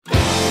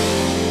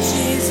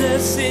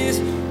Jesus is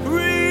real.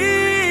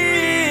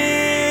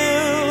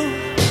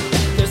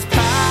 There's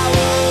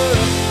power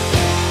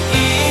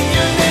in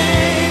your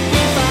name.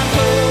 We find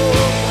hope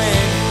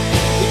when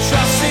we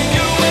trust in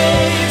your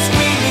ways.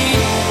 We need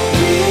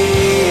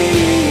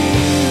real.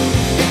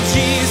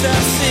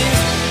 Jesus is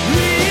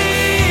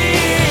real.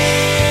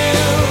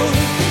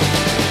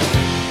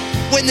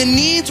 When the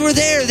needs were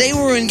there, they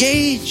were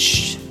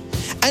engaged.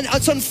 And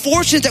it's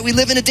unfortunate that we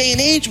live in a day and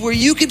age where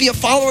you can be a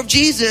follower of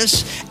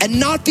Jesus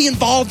and not be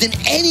involved in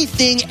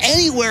anything,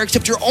 anywhere,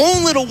 except your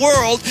own little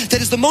world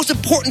that is the most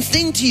important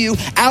thing to you,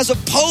 as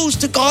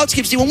opposed to God's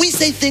kingdom. See, when we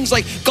say things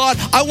like, God,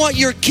 I want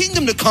your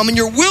kingdom to come and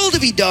your will to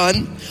be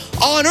done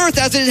on earth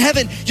as it is in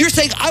heaven, you're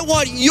saying, I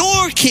want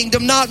your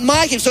kingdom, not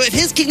my kingdom. So if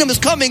his kingdom is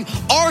coming,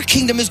 our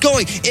kingdom is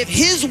going. If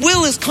his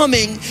will is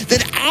coming,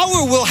 then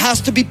our will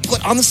has to be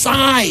put on the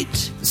side.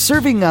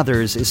 Serving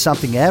others is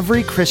something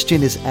every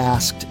Christian is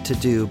asked to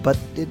do, but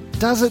it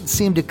doesn't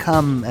seem to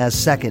come as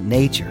second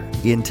nature.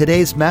 In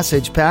today's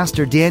message,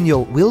 Pastor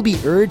Daniel will be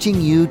urging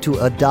you to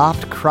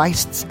adopt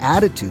Christ's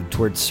attitude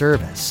towards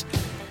service.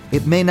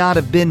 It may not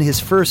have been his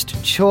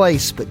first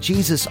choice, but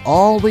Jesus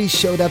always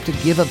showed up to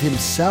give of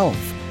himself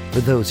for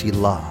those he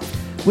loved,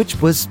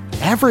 which was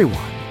everyone.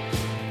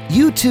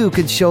 You too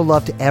can show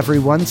love to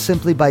everyone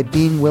simply by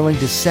being willing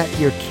to set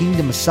your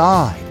kingdom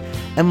aside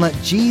and let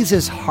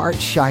Jesus' heart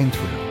shine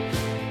through.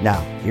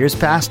 Now, here's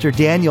Pastor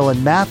Daniel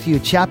in Matthew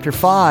chapter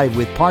 5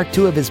 with part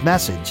 2 of his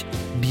message,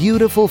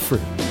 Beautiful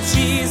Fruit.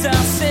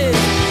 Jesus is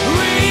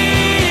real.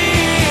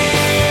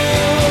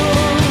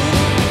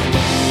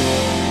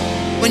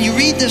 When you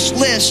read this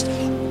list,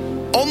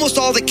 almost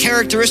all the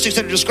characteristics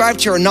that are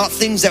described here are not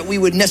things that we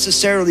would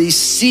necessarily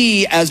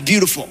see as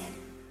beautiful.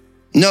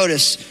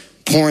 Notice,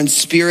 poor in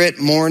spirit,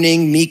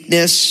 mourning,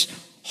 meekness,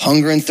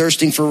 hunger and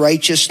thirsting for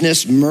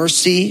righteousness,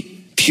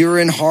 mercy, pure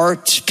in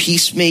heart,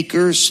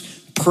 peacemakers,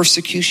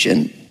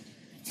 persecution.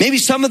 Maybe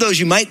some of those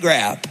you might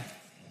grab.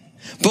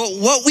 But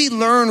what we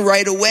learn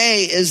right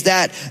away is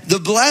that the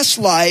blessed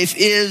life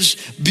is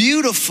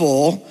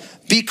beautiful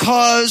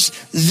because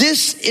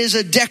this is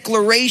a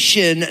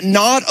declaration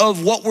not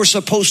of what we're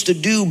supposed to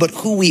do, but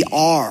who we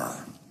are.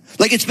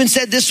 Like it's been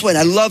said this way, and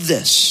I love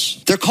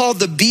this. They're called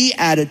the be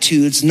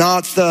attitudes,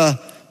 not the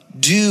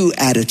do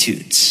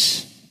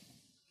attitudes.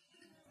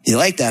 You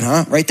like that,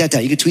 huh? Write that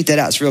down. You can tweet that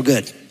out. It's real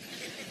good.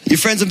 Your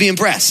friends will be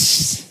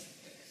impressed.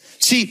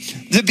 See,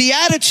 the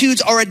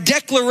Beatitudes are a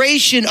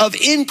declaration of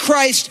in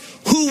Christ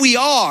who we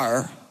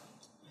are.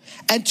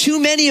 And too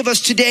many of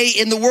us today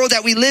in the world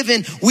that we live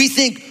in, we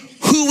think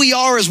who we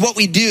are is what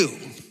we do.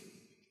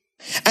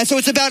 And so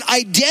it's about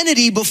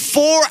identity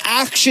before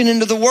action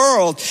into the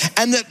world.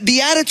 And the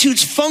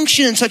Beatitudes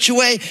function in such a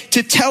way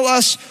to tell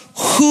us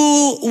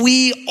who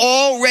we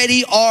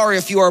already are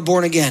if you are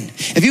born again.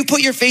 If you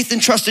put your faith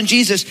and trust in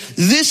Jesus,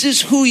 this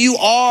is who you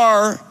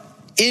are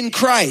in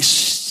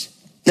Christ.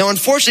 Now,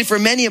 unfortunately for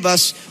many of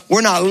us,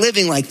 we're not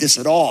living like this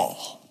at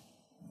all.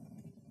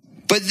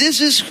 But this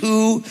is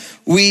who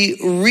we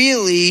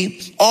really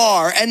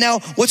are. And now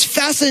what's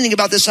fascinating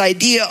about this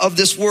idea of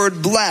this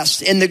word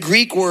blessed, in the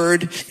Greek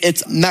word,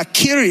 it's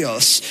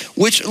makarios,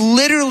 which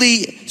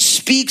literally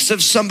speaks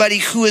of somebody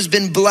who has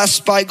been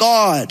blessed by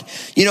God.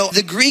 You know,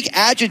 the Greek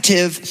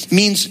adjective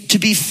means to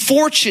be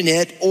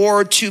fortunate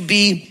or to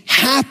be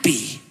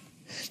happy.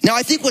 Now,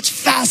 I think what's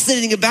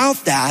fascinating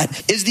about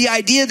that is the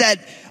idea that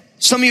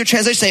some of your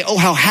translations say, oh,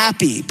 how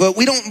happy. But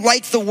we don't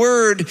like the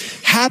word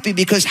happy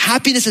because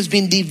happiness has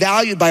been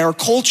devalued by our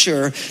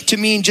culture to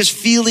mean just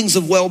feelings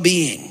of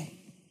well-being,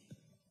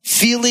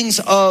 feelings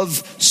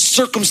of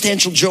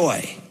circumstantial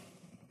joy,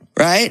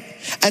 right?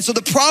 And so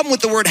the problem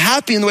with the word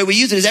happy and the way we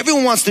use it is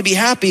everyone wants to be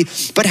happy,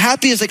 but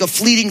happy is like a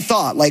fleeting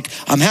thought. Like,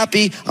 I'm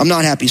happy, I'm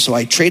not happy. So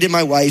I trade in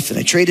my wife and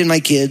I trade in my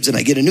kids and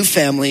I get a new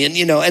family and,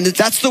 and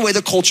that's the way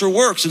the culture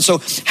works. And so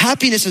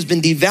happiness has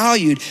been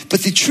devalued, but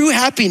the true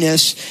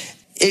happiness,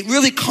 it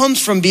really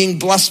comes from being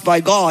blessed by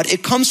God.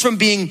 It comes from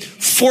being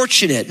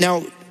fortunate.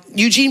 Now,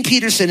 Eugene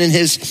Peterson, in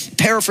his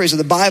paraphrase of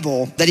the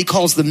Bible that he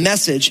calls The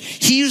Message,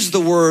 he used the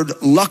word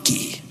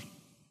lucky,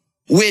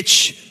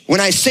 which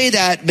when I say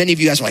that, many of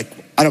you guys are like,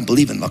 I don't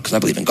believe in luck because I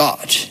believe in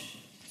God.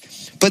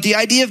 But the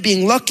idea of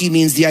being lucky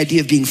means the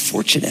idea of being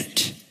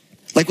fortunate.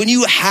 Like when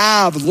you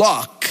have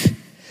luck,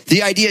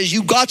 the idea is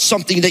you got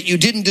something that you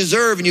didn't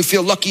deserve and you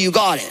feel lucky you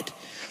got it.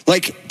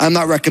 Like, I'm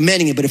not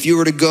recommending it, but if you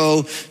were to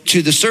go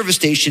to the service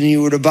station and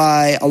you were to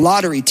buy a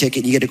lottery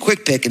ticket, you get a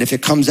quick pick, and if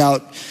it comes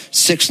out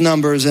 6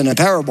 numbers and a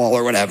Powerball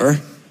or whatever,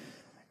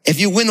 if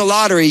you win the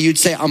lottery, you'd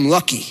say, I'm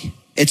lucky.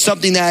 It's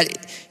something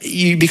that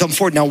you become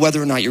fortunate. Now,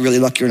 whether or not you're really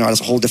lucky or not is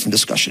a whole different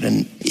discussion.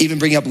 And even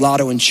bringing up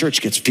lotto in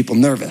church gets people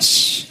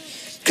nervous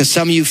because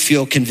some of you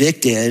feel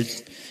convicted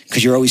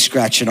because you're always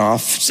scratching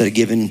off instead of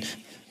giving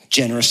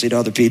generously to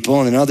other people.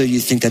 And then other, you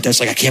think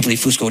that's like, I can't believe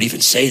Fusco would even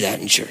say that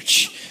in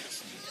church.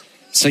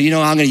 So, I'm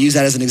going to use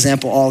that as an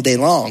example all day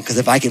long because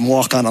if I can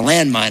walk on a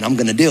landmine, I'm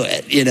going to do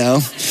it,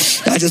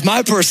 That's just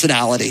my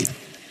personality.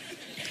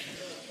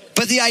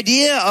 But the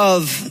idea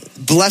of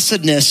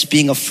blessedness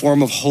being a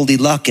form of holy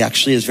luck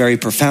actually is very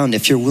profound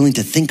if you're willing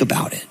to think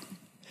about it.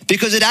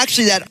 Because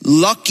that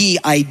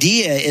lucky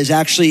idea is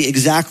actually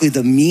exactly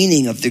the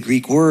meaning of the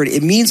Greek word.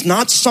 It means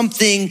not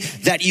something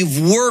that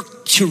you've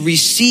worked to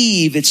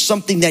receive. It's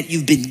something that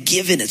you've been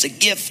given as a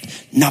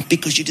gift, not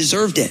because you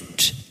deserved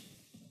it.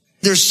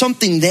 There's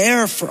something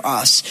there for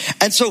us.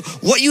 And so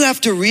what you have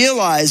to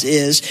realize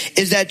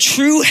is that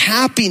true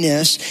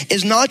happiness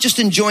is not just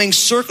enjoying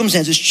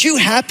circumstances. True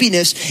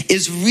happiness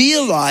is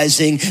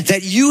realizing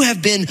that you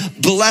have been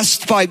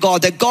blessed by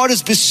God, that God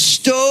has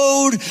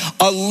bestowed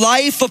a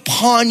life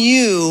upon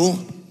you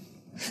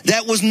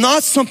that was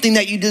not something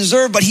that you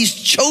deserve, but he's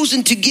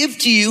chosen to give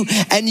to you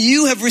and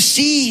you have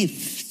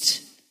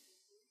received.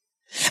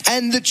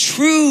 And the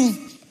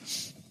true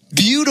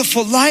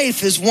beautiful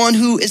life is one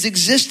who is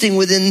existing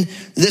within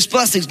this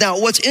blessings. Now,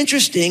 what's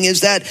interesting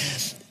is that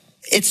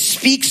it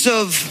speaks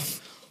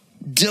of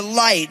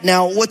delight.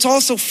 Now, what's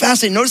also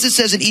fascinating, notice it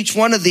says in each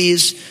one of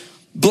these,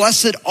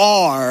 blessed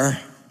are,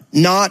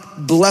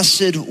 not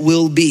blessed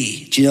will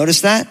be. Do you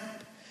notice that?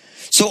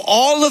 So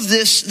all of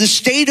this, the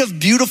state of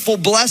beautiful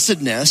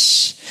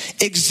blessedness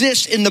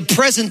exists in the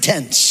present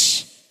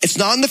tense. It's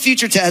not in the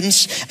future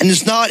tense, and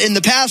it's not in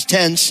the past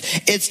tense.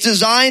 It's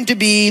designed to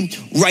be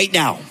right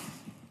now.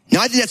 Now,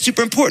 I think that's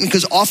super important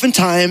because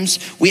oftentimes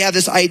we have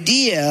this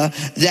idea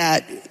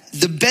that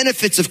the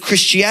benefits of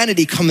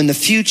Christianity come in the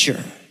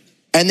future.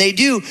 And they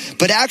do,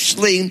 but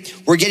actually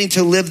we're getting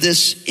to live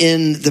this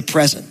in the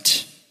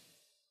present.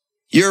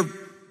 You're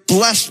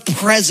blessed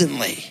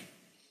presently.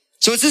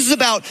 So this is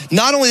about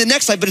not only the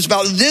next life, but it's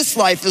about this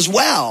life as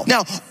well.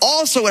 Now,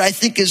 also what I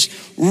think is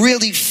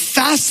really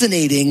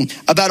fascinating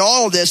about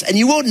all of this, and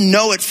you won't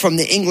know it from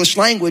the English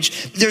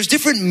language, there's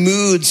different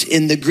moods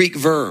in the Greek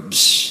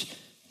verbs.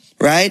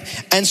 Right?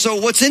 And so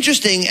what's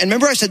interesting, and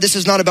remember I said this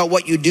is not about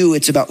what you do,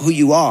 it's about who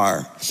you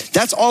are.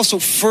 That's also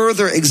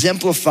further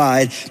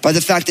exemplified by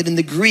the fact that in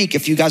the Greek,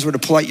 if you guys were to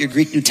pull out your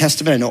Greek New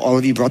Testament, I know all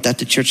of you brought that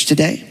to church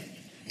today.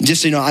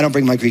 Just so you know, I don't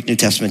bring my Greek New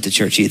Testament to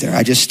church either.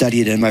 I just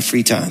study it in my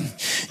free time.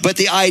 But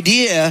the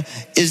idea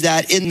is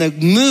that in the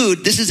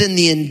mood, this is in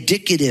the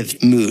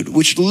indicative mood,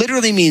 which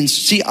literally means,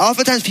 see,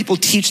 oftentimes people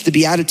teach the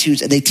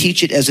Beatitudes and they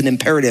teach it as an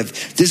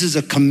imperative. This is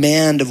a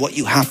command of what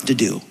you have to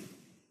do.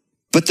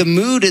 But the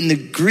mood in the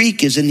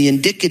Greek is in the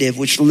indicative,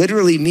 which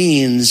literally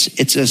means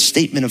it's a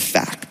statement of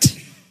fact.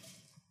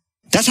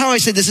 That's how I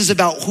say this is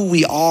about who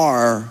we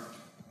are,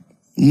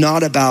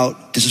 not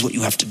about this is what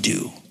you have to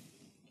do,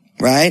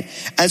 right?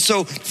 And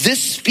so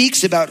this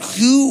speaks about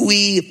who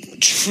we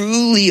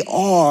truly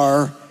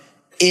are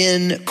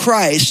in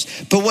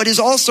Christ. But what is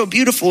also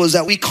beautiful is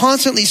that we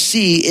constantly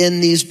see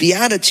in these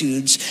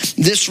Beatitudes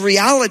this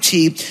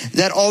reality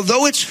that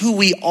although it's who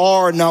we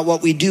are, not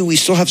what we do, we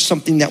still have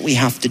something that we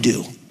have to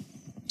do.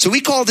 So we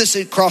call this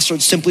at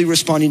Crossroads simply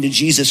responding to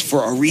Jesus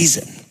for a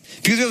reason.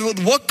 Because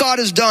with what God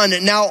has done,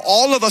 now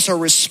all of us are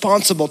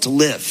responsible to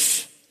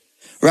live,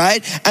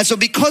 right? And so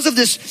because of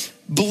this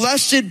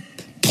blessed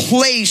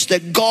place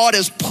that God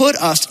has put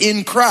us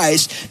in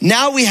Christ,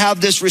 now we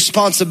have this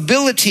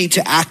responsibility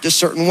to act a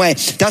certain way.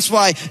 That's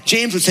why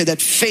James would say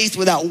that faith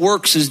without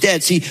works is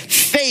dead. See,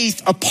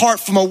 faith apart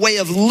from a way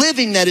of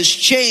living that is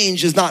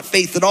changed is not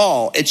faith at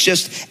all. It's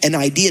just an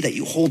idea that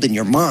you hold in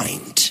your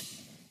mind.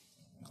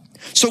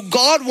 So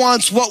God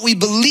wants what we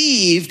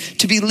believe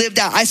to be lived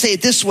out. I say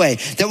it this way,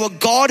 that what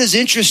God is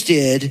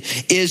interested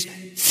is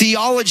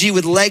theology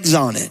with legs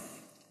on it,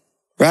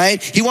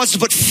 right? He wants to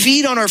put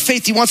feet on our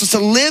faith. He wants us to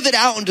live it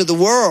out into the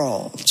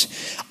world.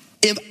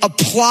 In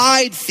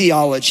applied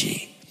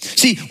theology.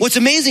 See, what's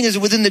amazing is that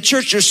within the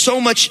church, there's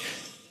so much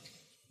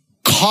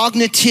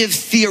cognitive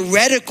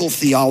theoretical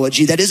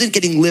theology that isn't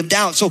getting lived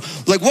out. So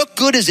like, what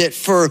good is it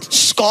for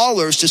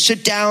scholars to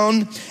sit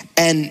down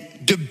and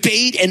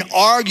debate and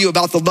argue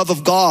about the love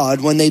of God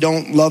when they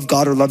don't love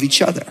God or love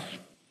each other?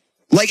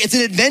 Like, it's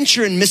an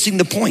adventure in missing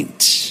the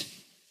point,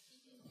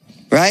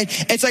 right?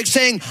 It's like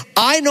saying,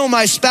 I know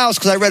my spouse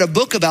because I read a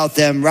book about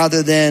them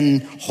rather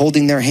than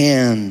holding their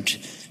hand,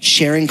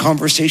 sharing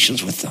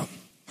conversations with them,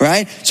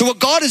 right? So what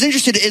God is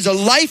interested in is a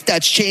life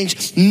that's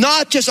changed,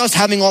 not just us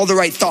having all the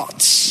right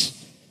thoughts.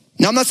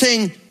 Now, I'm not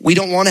saying we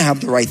don't want to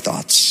have the right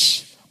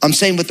thoughts. I'm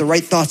saying with the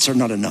right thoughts are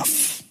not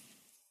enough.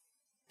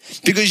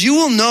 Because you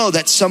will know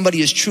that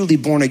somebody is truly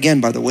born again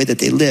by the way that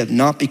they live,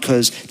 not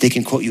because they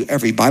can quote you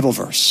every Bible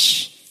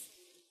verse.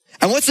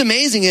 And what's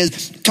amazing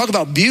is, talk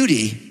about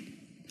beauty.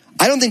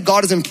 I don't think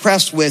God is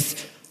impressed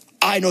with,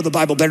 I know the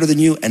Bible better than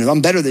you and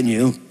I'm better than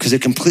you, because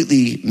it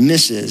completely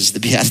misses the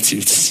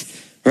Beatitudes,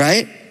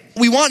 right?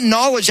 We want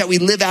knowledge that we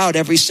live out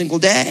every single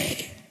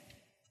day,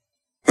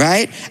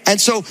 right? And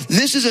so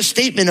this is a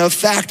statement of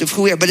fact of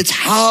who we are, but it's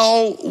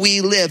how we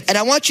live. And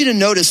I want you to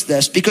notice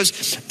this,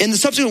 because in the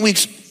subsequent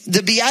weeks,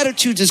 the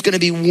Beatitudes is going to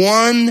be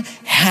one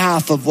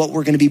half of what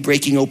we're going to be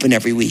breaking open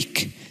every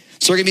week.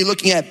 So we're going to be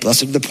looking at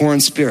blessed are the poor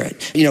in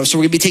spirit. So we're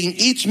going to be taking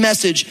each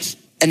message,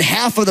 and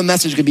half of the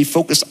message is going to be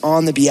focused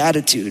on the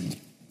Beatitude.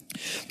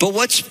 But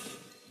what's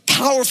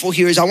powerful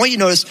here is I want you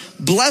to notice,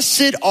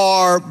 blessed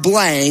are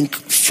blank,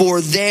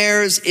 for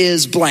theirs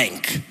is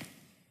blank.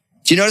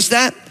 Do you notice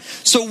that?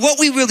 So what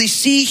we really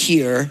see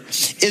here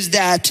is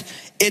that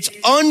it's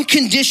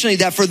unconditionally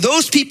that for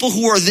those people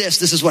who are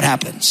this is what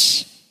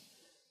happens.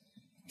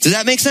 Does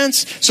that make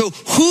sense? So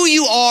who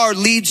you are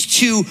leads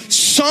to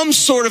some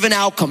sort of an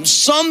outcome,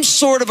 some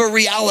sort of a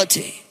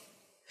reality.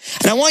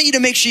 And I want you to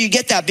make sure you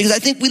get that, because I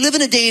think we live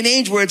in a day and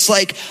age where it's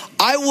like,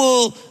 I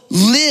will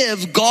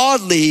live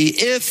godly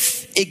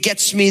if it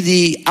gets me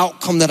the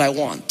outcome that I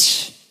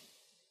want.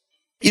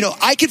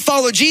 I could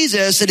follow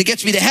Jesus and it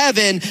gets me to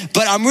heaven,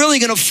 but I'm really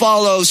going to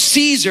follow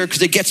Caesar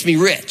because it gets me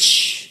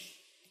rich,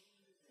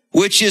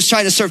 which is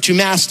trying to serve two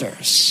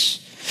masters.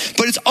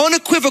 But it's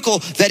unequivocal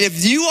that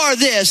if you are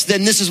this,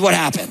 then this is what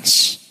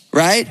happens,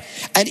 right?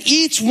 And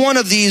each one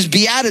of these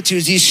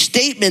beatitudes, these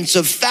statements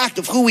of fact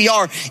of who we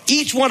are,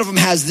 each one of them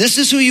has, this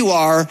is who you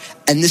are,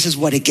 and this is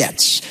what it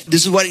gets.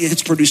 This is what it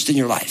gets produced in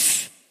your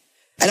life.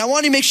 And I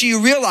want to make sure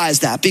you realize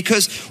that,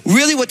 because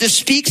really what this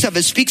speaks of,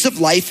 it speaks of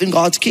life in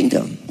God's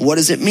kingdom. What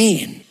does it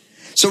mean?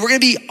 So we're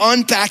going to be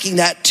unpacking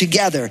that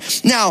together.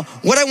 Now,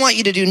 what I want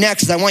you to do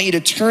next is I want you to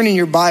turn in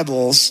your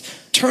Bibles,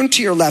 turn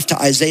to your left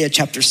to Isaiah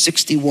chapter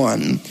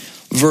 61,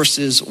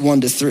 verses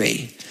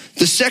 1-3.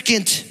 The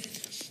second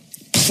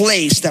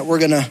place that we're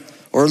going to,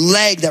 or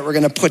leg that we're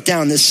going to put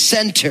down, this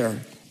center,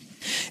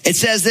 it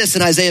says this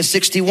in Isaiah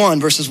 61,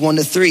 verses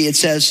 1-3. It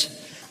says,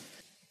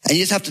 and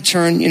you just have to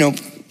turn,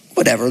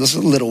 whatever, there's a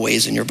little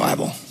ways in your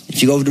Bible.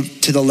 If you go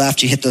to the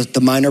left, you hit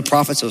the minor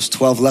prophets, those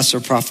 12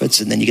 lesser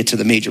prophets, and then you get to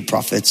the major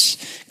prophets,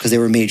 because they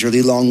were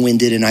majorly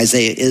long-winded, and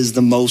Isaiah is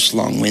the most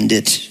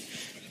long-winded.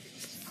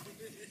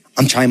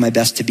 I'm trying my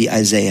best to be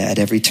Isaiah at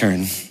every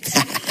turn.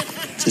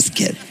 Just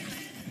kidding.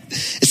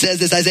 It says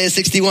this, Isaiah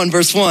 61,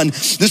 verse 1.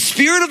 The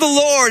Spirit of the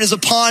Lord is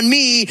upon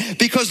me,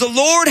 because the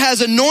Lord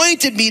has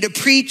anointed me to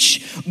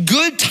preach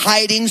good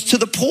tidings to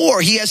the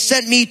poor. He has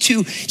sent me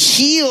to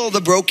heal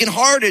the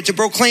brokenhearted, to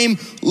proclaim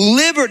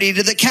liberty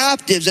to the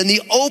captives, and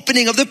the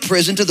opening of the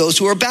prison to those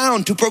who are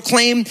bound, to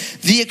proclaim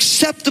the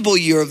acceptable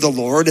year of the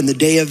Lord and the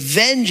day of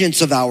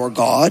vengeance of our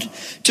God,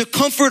 to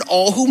comfort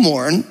all who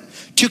mourn,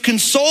 to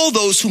console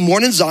those who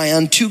mourn in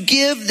Zion, to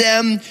give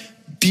them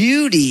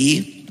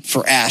beauty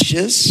for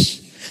ashes,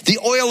 the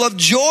oil of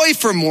joy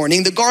for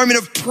mourning, the garment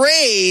of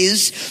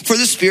praise for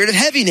the spirit of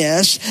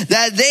heaviness,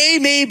 that they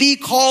may be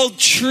called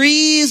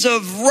trees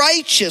of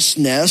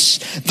righteousness,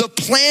 the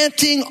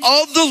planting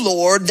of the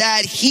Lord,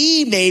 that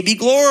he may be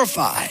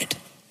glorified.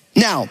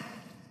 Now,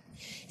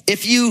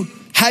 if you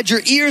had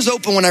your ears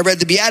open when I read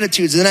the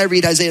Beatitudes, and then I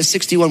read Isaiah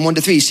 61,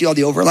 1-3, you see all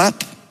the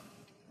overlap?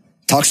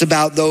 Talks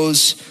about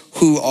those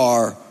who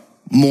are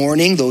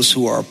mourning, those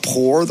who are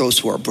poor, those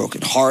who are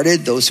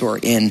brokenhearted, those who are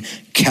in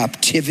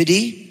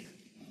captivity,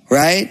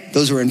 right?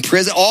 Those who are in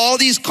prison. All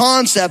these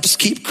concepts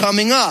keep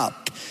coming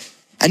up.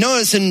 I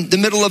notice in the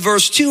middle of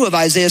verse 2 of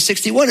Isaiah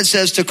 61, it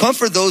says to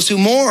comfort those who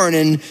mourn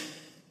and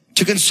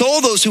to console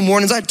those who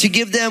mourn inside, to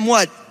give them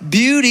what?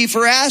 Beauty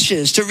for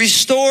ashes, to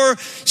restore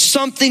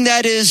something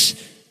that is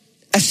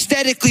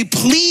aesthetically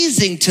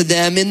pleasing to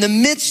them in the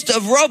midst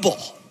of rubble.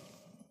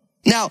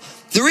 Now,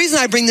 the reason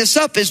I bring this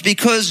up is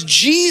because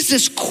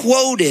Jesus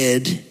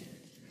quoted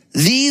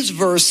these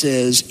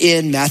verses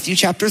in Matthew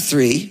chapter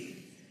 3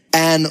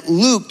 and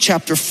Luke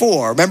chapter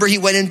 4. Remember, he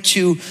went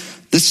into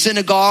the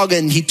synagogue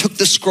and he took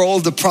the scroll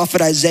of the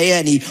prophet Isaiah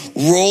and he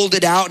rolled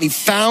it out and he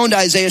found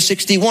Isaiah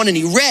 61 and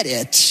he read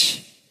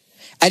it.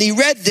 And he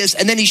read this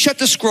and then he shut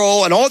the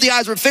scroll and all the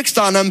eyes were fixed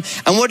on him.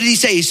 And what did he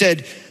say? He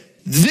said,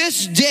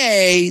 this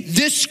day,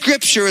 this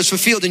scripture is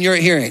fulfilled in your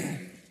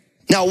hearing.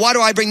 Now, why do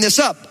I bring this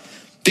up?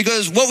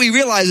 Because what we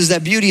realize is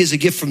that beauty is a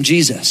gift from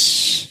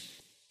Jesus.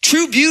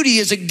 True beauty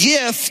is a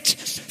gift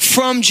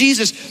from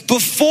Jesus.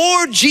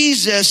 Before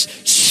Jesus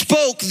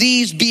spoke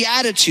these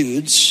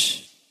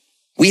Beatitudes,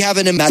 we have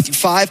it in Matthew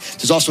 5.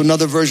 There's also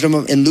another version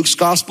of them in Luke's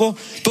gospel.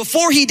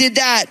 Before he did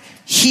that,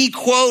 he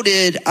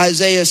quoted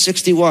Isaiah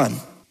 61,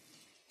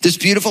 this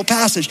beautiful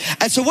passage.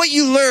 And so what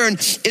you learn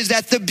is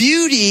that the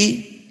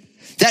beauty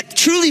that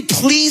truly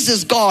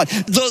pleases God,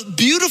 the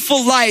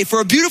beautiful life or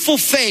a beautiful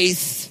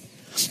faith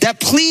that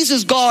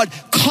pleases God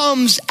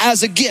comes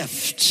as a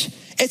gift.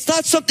 It's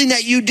not something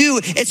that you do.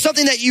 It's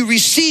something that you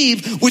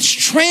receive, which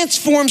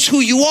transforms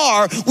who you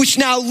are, which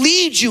now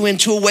leads you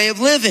into a way of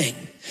living.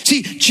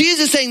 See,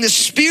 Jesus is saying the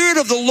Spirit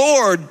of the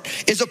Lord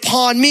is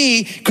upon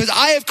me because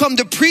I have come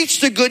to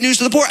preach the good news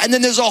to the poor. And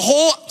then there's a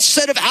whole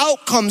set of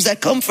outcomes that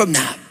come from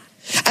that.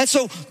 And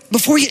so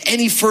before we get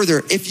any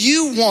further, if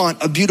you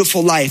want a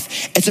beautiful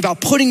life, it's about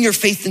putting your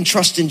faith and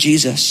trust in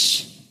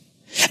Jesus.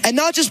 And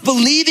not just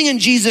believing in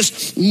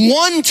Jesus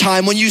one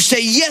time when you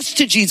say yes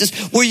to Jesus,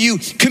 where you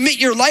commit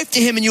your life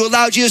to him and you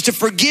allow Jesus to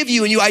forgive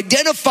you and you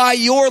identify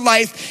your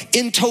life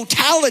in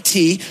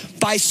totality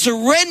by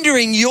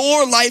surrendering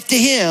your life to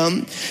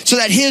him so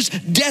that his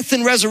death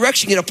and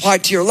resurrection get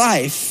applied to your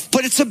life.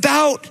 But it's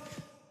about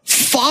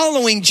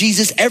following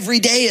Jesus every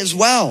day as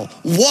well,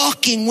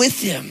 walking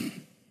with him.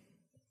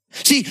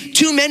 See,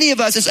 too many of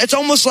us, it's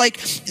almost like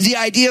the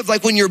idea of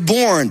like when you're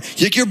born,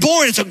 you're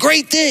born, it's a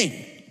great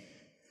thing.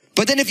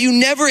 But then if you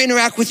never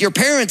interact with your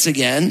parents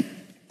again,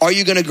 are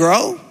you going to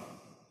grow?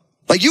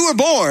 Like you were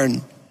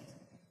born,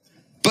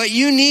 But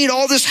you need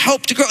all this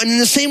help to grow. And in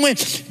the same way,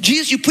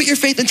 Jesus, you put your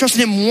faith and trust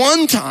in him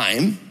one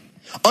time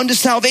unto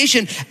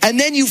salvation, and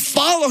then you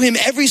follow him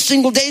every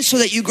single day so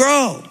that you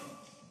grow.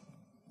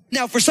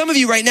 Now, for some of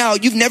you right now,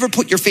 you've never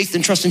put your faith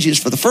and trust in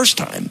Jesus for the first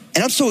time.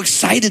 And I'm so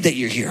excited that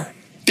you're here.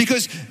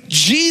 Because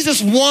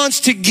Jesus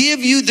wants to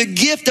give you the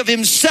gift of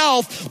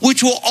himself,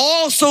 which will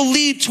also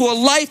lead to a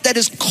life that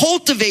is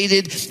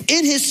cultivated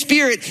in his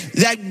spirit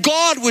that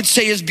God would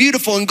say is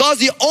beautiful. And God's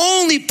the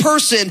only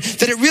person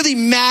that it really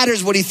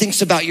matters what he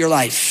thinks about your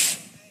life.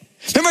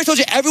 Remember I told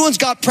you everyone's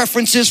got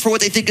preferences for what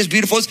they think is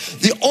beautiful.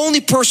 The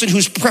only person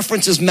whose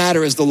preferences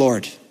matter is the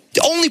Lord.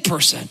 The only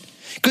person.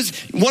 Because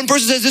one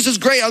person says this is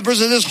great, other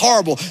person says this is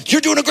horrible.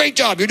 You're doing a great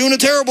job. You're doing a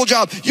terrible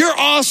job. You're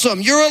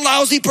awesome. You're a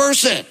lousy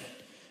person.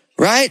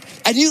 Right?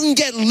 And you can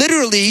get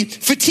literally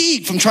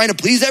fatigued from trying to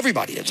please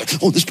everybody. It's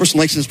like, oh, this person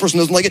likes it, this person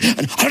doesn't like it,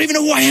 and I don't even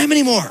know who I am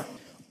anymore.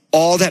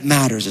 All that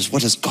matters is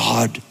what does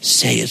God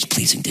say is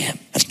pleasing to him.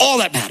 That's all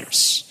that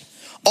matters.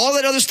 All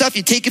that other stuff,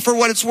 you take it for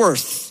what it's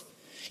worth.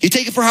 You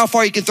take it for how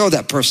far you can throw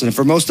that person. And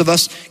for most of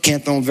us,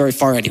 can't throw them very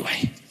far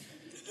anyway.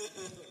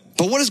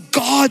 But what does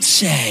God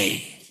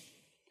say?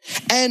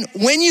 And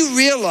when you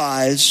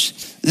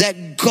realize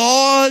that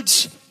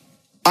God's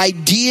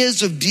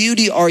ideas of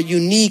beauty are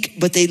unique,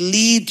 but they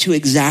lead to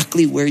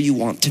exactly where you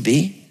want to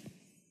be,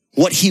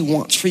 what he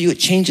wants for you, it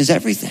changes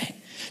everything.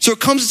 So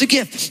it comes as a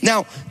gift.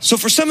 Now, so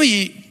for some of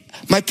you,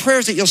 my prayer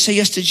is that you'll say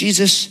yes to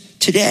Jesus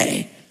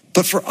today.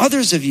 But for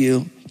others of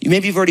you,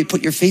 maybe you've already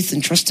put your faith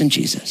and trust in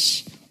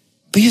Jesus.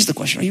 But here's the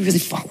question, are you really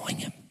following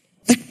him?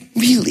 Like,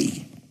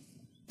 really?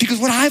 Because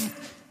what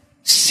I've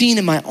seen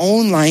in my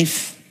own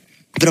life,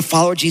 I've been a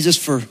follower of Jesus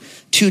for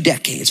 2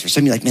 decades. For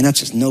some of you, like, man,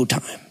 that's just no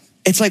time.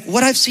 It's like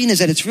what I've seen is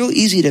that it's real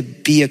easy to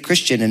be a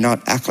Christian and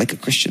not act like a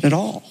Christian at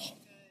all.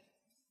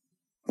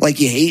 Like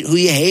you hate who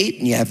you hate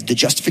and you have the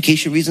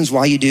justification reasons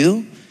why you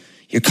do.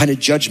 You're kind of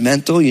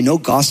judgmental. You know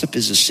gossip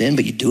is a sin,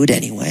 but you do it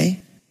anyway.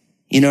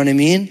 You know what I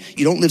mean?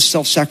 You don't live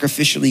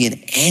self-sacrificially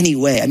in any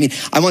way. I mean,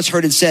 I once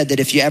heard it said that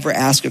if you ever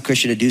ask a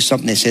Christian to do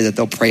something, they say that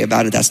they'll pray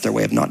about it. That's their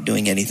way of not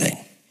doing anything.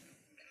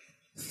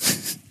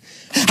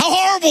 How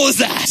horrible is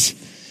that?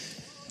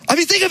 I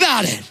mean, think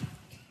about it.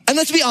 And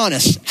let's be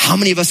honest, how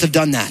many of us have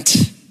done that?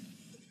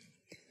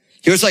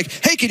 You're just like,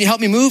 hey, can you help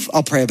me move?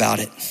 I'll pray about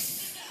it.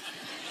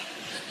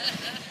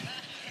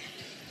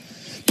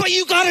 But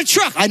you got a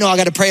truck. I know I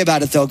got to pray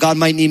about it though. God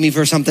might need me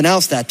for something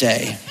else that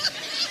day.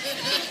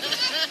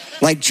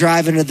 Like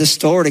driving to the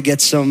store to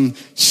get some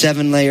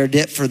 7-layer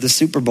dip for the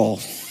Super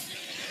Bowl.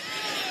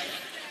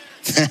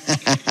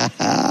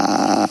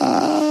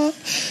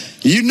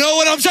 You know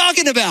what I'm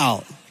talking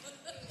about.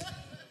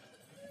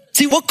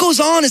 See, what goes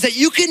on is that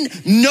you can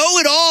know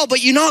it all,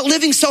 but you're not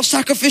living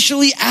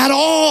self-sacrificially at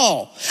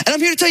all. And I'm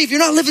here to tell you, if you're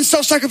not living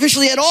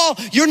self-sacrificially at all,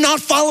 you're not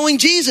following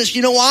Jesus.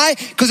 You know why?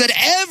 Because at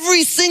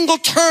every single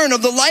turn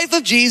of the life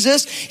of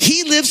Jesus,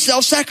 he lived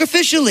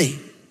self-sacrificially.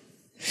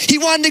 He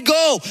wanted to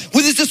go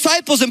with his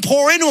disciples and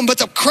pour into them, but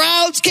the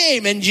crowds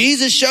came and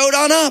Jesus showed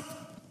on up.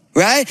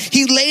 Right?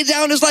 He laid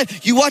down his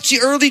life. You watch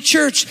the early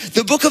church.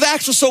 The book of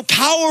Acts was so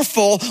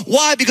powerful.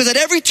 Why? Because at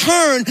every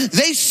turn,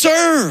 they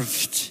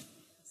served.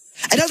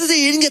 And not that they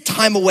didn't get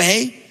time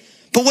away,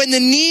 but when the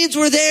needs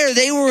were there,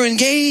 they were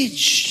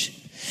engaged.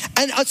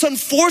 And it's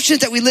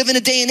unfortunate that we live in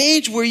a day and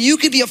age where you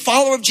could be a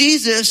follower of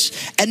Jesus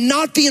and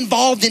not be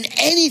involved in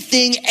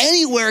anything,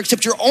 anywhere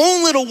except your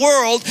own little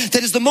world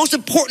that is the most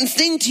important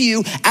thing to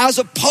you as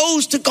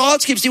opposed to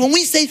God's kingdom. See, when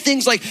we say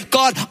things like,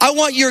 God, I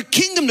want your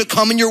kingdom to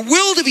come and your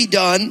will to be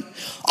done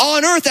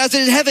on earth as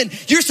it is in heaven,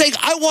 you're saying,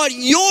 I want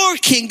your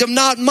kingdom,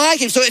 not my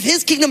kingdom. So if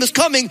his kingdom is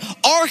coming,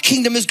 our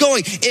kingdom is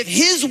going. If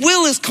his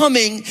will is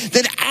coming,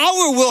 then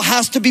our will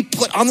has to be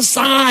put on the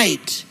side.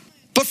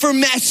 But for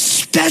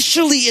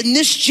especially in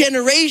this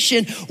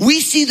generation, we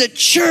see the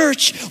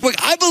church where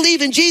I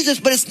believe in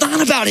Jesus, but it's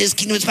not about his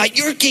kingdom, it's about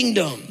your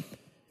kingdom.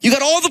 You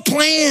got all the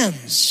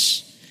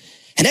plans.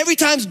 And every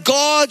time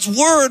God's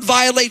word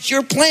violates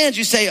your plans,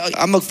 you say,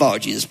 I'm a follower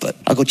of Jesus, but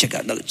I'll go check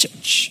out another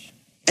church.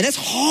 And that's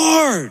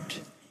hard.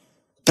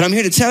 But I'm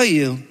here to tell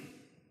you,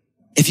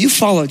 if you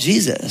follow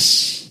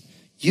Jesus,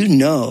 you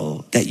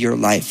know that your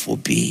life will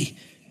be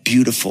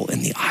beautiful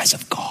in the eyes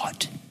of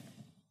God.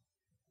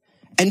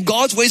 And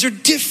God's ways are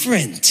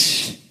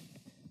different.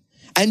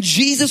 And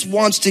Jesus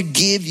wants to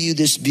give you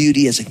this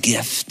beauty as a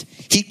gift.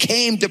 He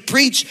came to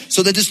preach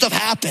so that this stuff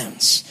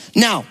happens.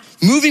 Now,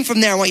 moving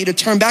from there, I want you to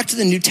turn back to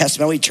the New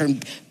Testament. I want you to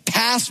turn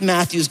past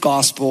Matthew's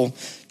gospel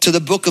to the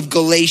book of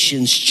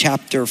Galatians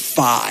chapter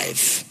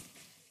 5.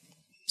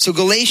 So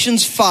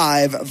Galatians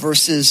 5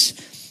 verses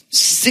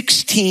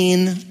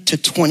 16 to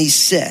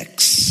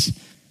 26.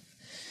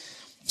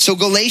 So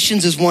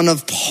Galatians is one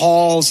of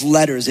Paul's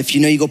letters. If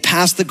you know, you go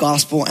past the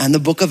gospel and the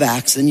book of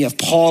Acts, then you have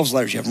Paul's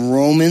letters. You have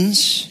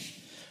Romans,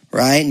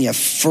 right? And you have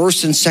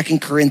 1st and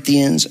 2nd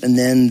Corinthians, and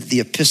then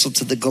the epistle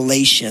to the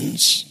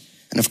Galatians.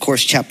 And of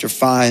course, chapter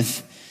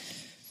 5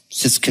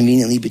 sits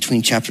conveniently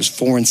between chapters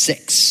 4 and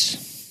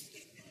 6.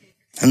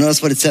 And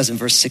notice what it says in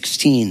verse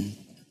 16.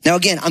 Now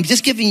again, I'm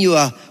just giving you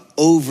an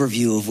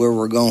overview of where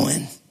we're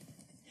going.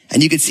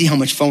 And you can see how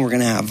much fun we're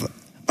going to have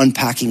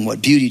unpacking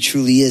what beauty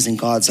truly is in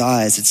God's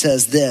eyes. It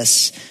says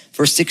this,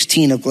 verse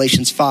 16 of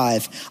Galatians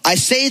 5. I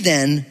say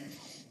then,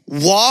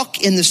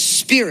 walk in the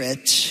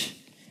Spirit,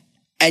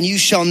 and you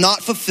shall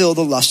not fulfill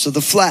the lusts of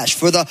the flesh.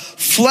 For the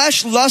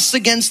flesh lusts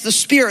against the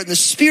Spirit, and the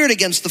Spirit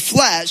against the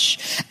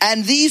flesh.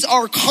 And these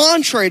are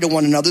contrary to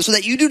one another, so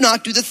that you do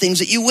not do the things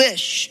that you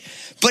wish.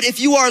 But if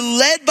you are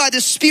led by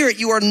the Spirit,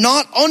 you are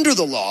not under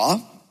the law.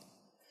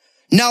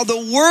 Now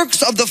the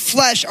works of the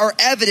flesh are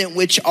evident,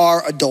 which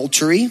are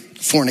adultery,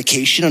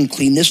 fornication,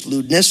 uncleanness,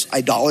 lewdness,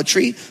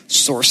 idolatry,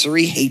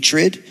 sorcery,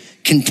 hatred,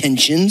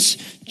 contentions,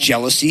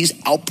 jealousies,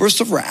 outbursts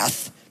of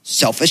wrath,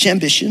 selfish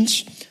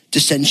ambitions,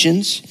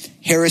 dissensions,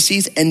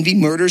 heresies, envy,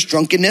 murders,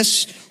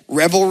 drunkenness,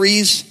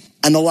 revelries,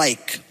 and the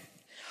like,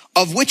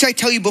 of which I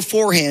tell you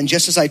beforehand,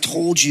 just as I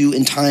told you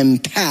in time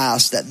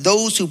past, that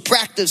those who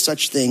practice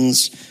such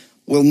things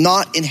will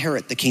not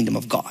inherit the kingdom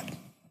of God.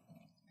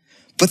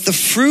 But the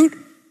fruit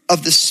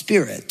of the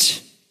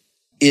Spirit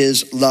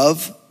is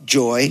love,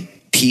 joy,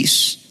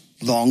 peace,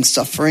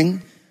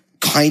 long-suffering,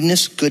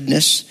 kindness,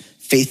 goodness,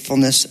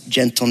 faithfulness,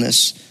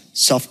 gentleness,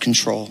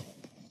 self-control.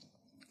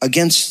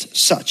 Against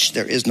such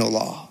there is no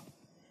law.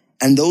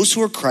 And those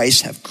who are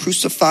Christ have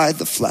crucified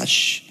the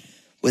flesh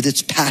with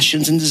its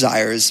passions and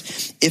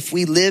desires. If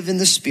we live in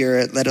the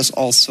Spirit, let us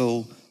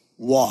also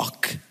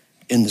walk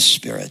in the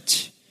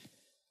Spirit.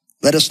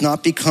 Let us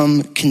not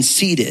become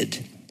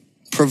conceited,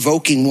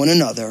 provoking one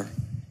another,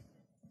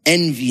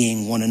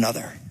 envying one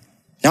another.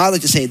 Now I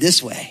like to say it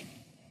this way.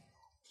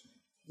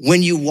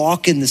 When you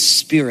walk in the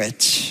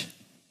Spirit,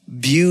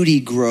 beauty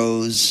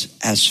grows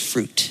as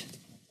fruit.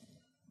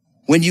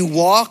 When you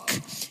walk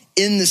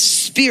in the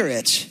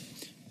Spirit,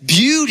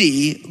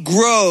 beauty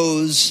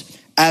grows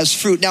as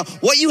fruit. Now,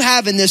 what you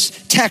have in this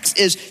text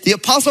is the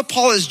Apostle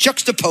Paul is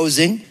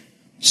juxtaposing,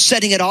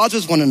 setting at odds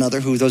with one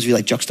another. Who, those of you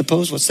like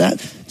juxtapose? What's that?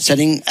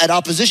 Setting at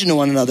opposition to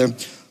one another.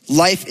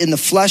 Life in the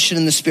flesh and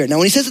in the Spirit. Now,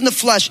 when he says in the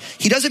flesh,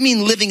 he doesn't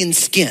mean living in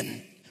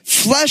skin.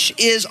 Flesh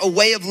is a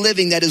way of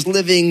living that is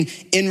living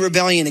in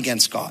rebellion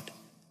against God.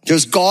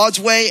 There's God's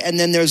way, and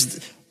then there's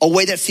a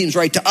way that seems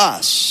right to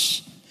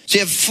us. So you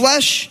have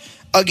flesh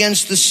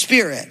against the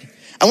Spirit.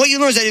 And what you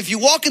learn is that if you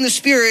walk in the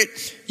Spirit,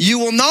 you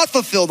will not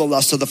fulfill the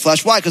lust of the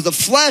flesh. Why? Because the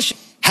flesh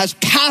has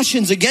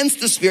passions against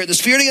the Spirit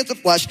against the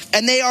flesh,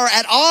 and they are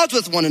at odds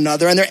with one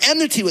another, and they're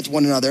enmity with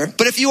one another.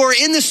 But if you are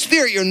in the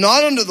Spirit, you're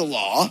not under the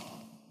law.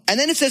 And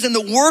then it says, and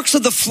the works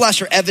of the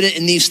flesh are evident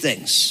in these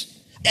things.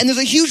 And there's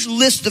a huge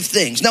list of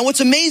things. Now,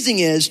 what's amazing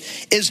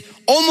is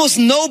almost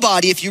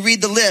nobody, if you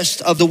read the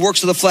list of the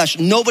works of the flesh,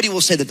 nobody will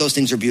say that those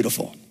things are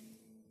beautiful.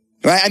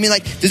 Right? I mean,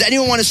 like, does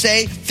anyone want to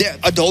say that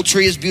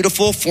adultery is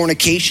beautiful,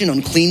 fornication,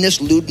 uncleanness,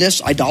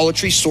 lewdness,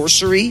 idolatry,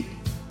 sorcery,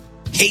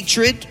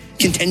 hatred,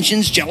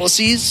 contentions,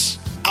 jealousies,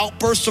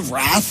 outbursts of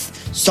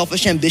wrath,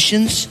 selfish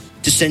ambitions,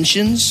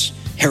 dissensions,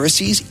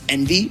 heresies,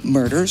 envy,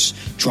 murders,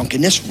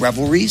 drunkenness,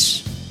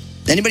 revelries?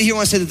 Anybody here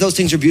want to say that those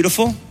things are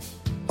beautiful?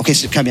 Okay,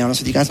 so can I be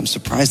honest with you guys? I'm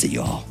surprised at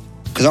you all,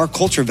 because our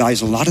culture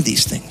values a lot of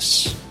these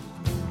things.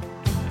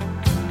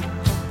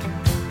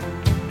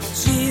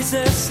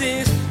 Jesus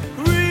is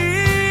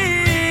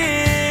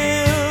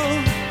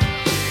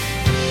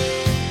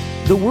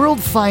The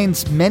world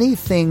finds many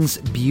things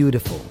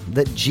beautiful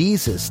that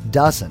Jesus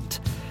doesn't.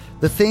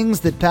 The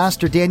things that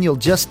Pastor Daniel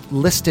just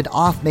listed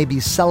off may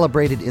be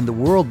celebrated in the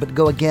world, but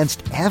go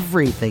against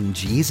everything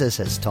Jesus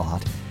has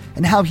taught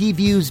and how he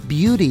views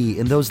beauty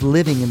in those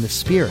living in the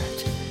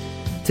Spirit.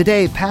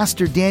 Today,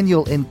 Pastor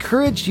Daniel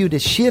encouraged you to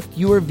shift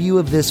your view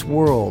of this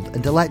world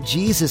and to let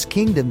Jesus'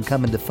 kingdom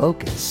come into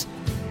focus.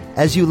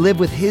 As you live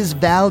with his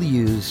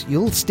values,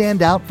 you'll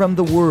stand out from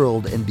the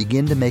world and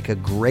begin to make a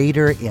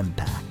greater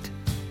impact.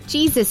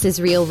 Jesus is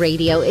Real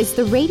Radio is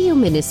the radio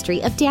ministry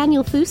of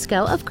Daniel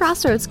Fusco of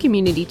Crossroads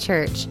Community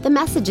Church. The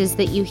messages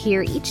that you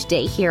hear each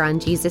day here on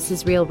Jesus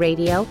is Real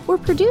Radio were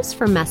produced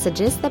from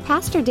messages that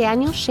Pastor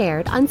Daniel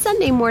shared on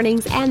Sunday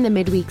mornings and the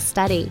midweek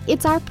study.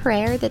 It's our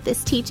prayer that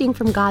this teaching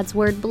from God's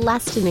Word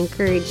blessed and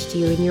encouraged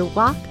you in your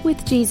walk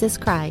with Jesus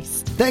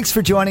Christ. Thanks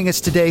for joining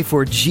us today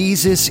for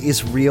Jesus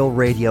is Real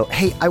Radio.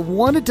 Hey, I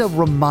wanted to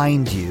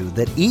remind you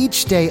that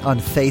each day on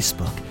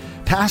Facebook,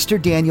 Pastor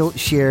Daniel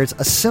shares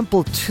a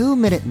simple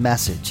 2-minute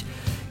message.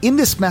 In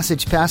this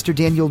message, Pastor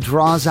Daniel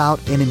draws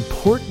out an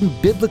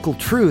important biblical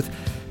truth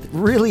that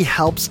really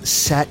helps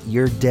set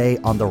your day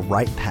on the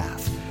right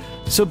path.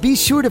 So be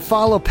sure to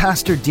follow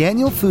Pastor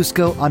Daniel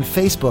Fusco on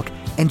Facebook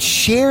and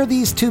share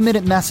these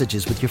 2-minute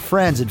messages with your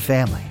friends and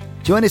family.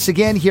 Join us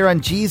again here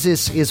on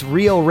Jesus is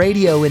Real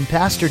Radio, and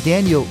Pastor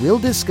Daniel will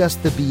discuss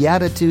the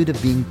beatitude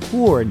of being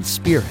poor in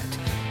spirit.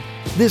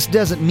 This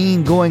doesn't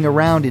mean going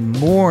around in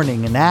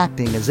mourning and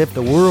acting as if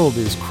the world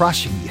is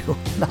crushing you.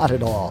 Not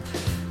at all.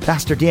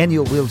 Pastor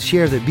Daniel will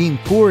share that being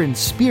poor in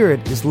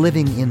spirit is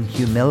living in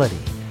humility.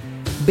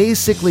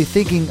 Basically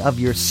thinking of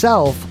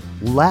yourself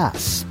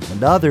less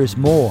and others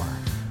more.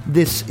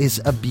 This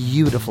is a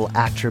beautiful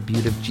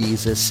attribute of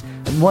Jesus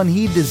and one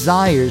he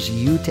desires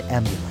you to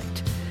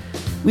emulate.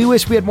 We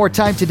wish we had more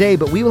time today,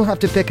 but we will have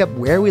to pick up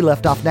where we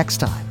left off next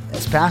time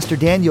as Pastor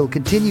Daniel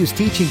continues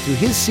teaching through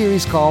his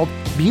series called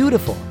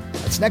Beautiful.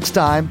 That's next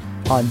time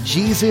on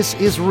Jesus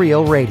is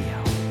Real Radio.